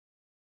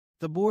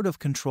The Board of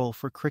Control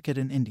for Cricket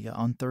in India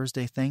on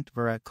Thursday thanked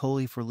Virat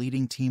Kohli for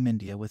leading Team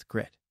India with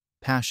grit,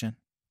 passion,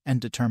 and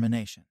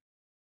determination.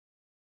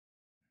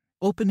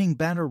 Opening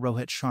batter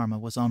Rohit Sharma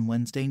was on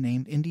Wednesday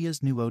named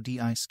India's new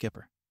ODI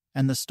skipper,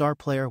 and the star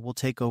player will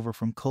take over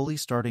from Kohli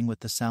starting with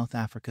the South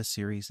Africa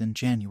series in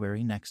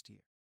January next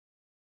year.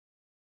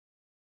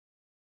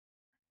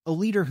 A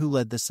leader who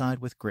led the side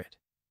with grit,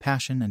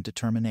 passion, and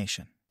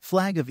determination.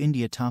 Flag of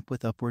India top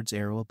with upwards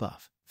arrow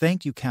above.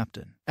 Thank you,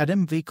 Captain. At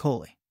MV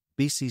Kohli,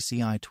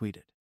 BCCI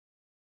tweeted.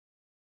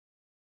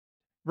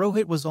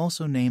 Rohit was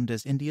also named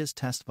as India's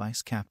Test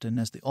vice-captain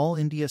as the All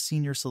India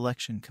Senior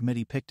Selection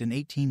Committee picked an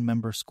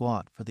 18-member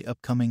squad for the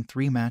upcoming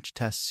 3-match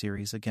Test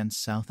series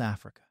against South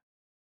Africa.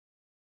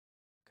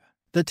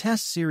 The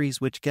Test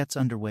series, which gets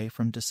underway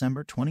from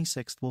December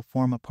 26, will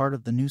form a part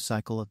of the new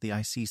cycle of the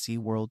ICC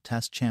World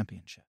Test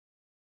Championship.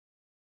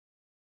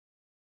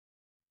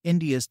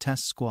 India's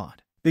Test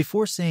squad.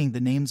 Before saying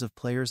the names of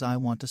players, I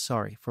want to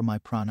sorry for my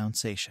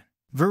pronunciation.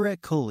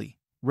 Virat Kohli,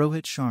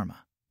 Rohit Sharma,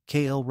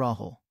 KL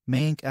Rahul,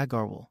 Mayank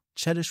Agarwal,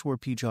 Cheteshwar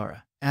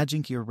Pujara,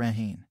 Ajinkya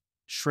Rahane,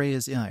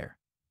 Shreyas Iyer,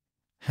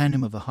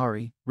 Hanuma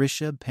Vihari,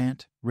 Rishabh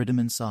Pant,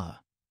 Riddhiman Saha,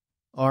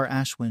 R.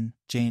 Ashwin,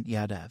 Jayant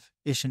Yadav,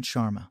 Ishant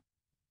Sharma,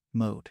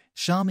 Mohd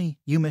Shami,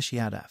 Umesh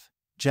Yadav,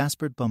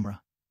 Jasprit Bumrah,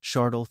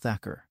 Shardul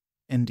Thakur,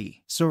 ND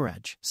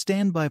Suraj.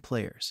 Standby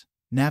players: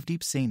 Navdeep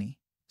Saini,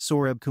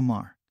 Saurabh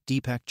Kumar,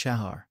 Deepak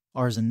Chahar,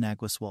 Arzan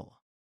Nagwaswala.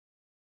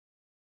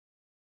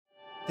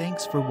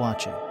 Thanks for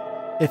watching.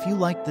 If you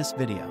liked this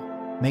video,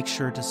 make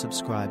sure to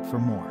subscribe for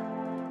more.